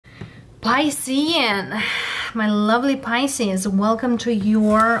Piscean, my lovely Pisces, welcome to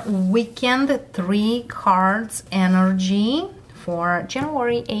your weekend 3 cards energy for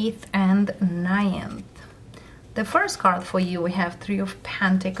January 8th and 9th. The first card for you, we have 3 of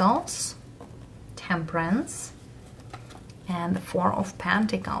Pentacles, Temperance, and 4 of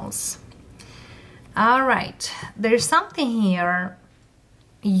Pentacles. All right, there's something here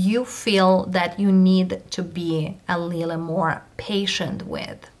you feel that you need to be a little more patient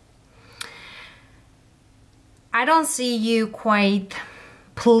with. I don't see you quite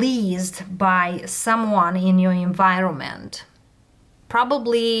pleased by someone in your environment.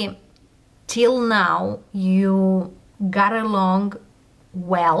 Probably till now you got along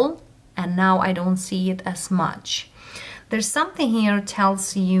well, and now I don't see it as much. There's something here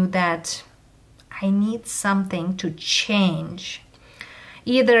tells you that I need something to change.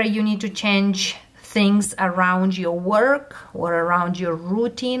 Either you need to change things around your work or around your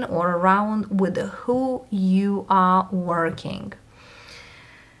routine or around with who you are working.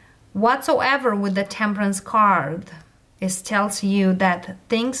 Whatsoever with the Temperance card is tells you that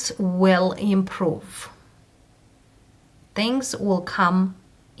things will improve. Things will come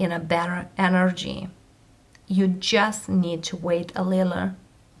in a better energy. You just need to wait a little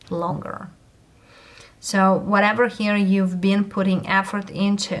longer. So whatever here you've been putting effort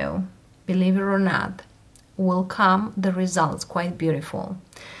into, believe it or not, will come the results quite beautiful.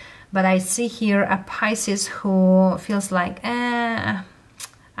 But I see here a Pisces who feels like, I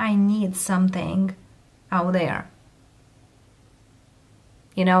need something out there.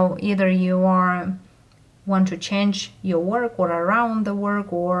 You know, either you want to change your work or around the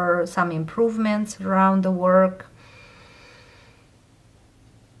work or some improvements around the work.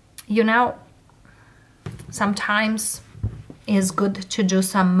 You know, sometimes it's good to do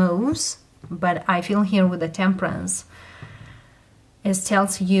some moves, but I feel here with the Temperance, it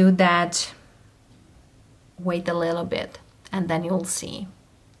tells you that wait a little bit and then you'll see.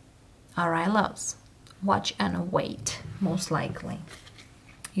 All right, loves, watch and wait, most likely.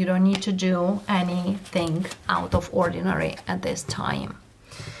 You don't need to do anything out of ordinary at this time.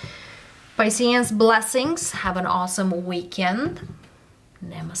 Pisceans, blessings. Have an awesome weekend.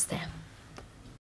 Namaste.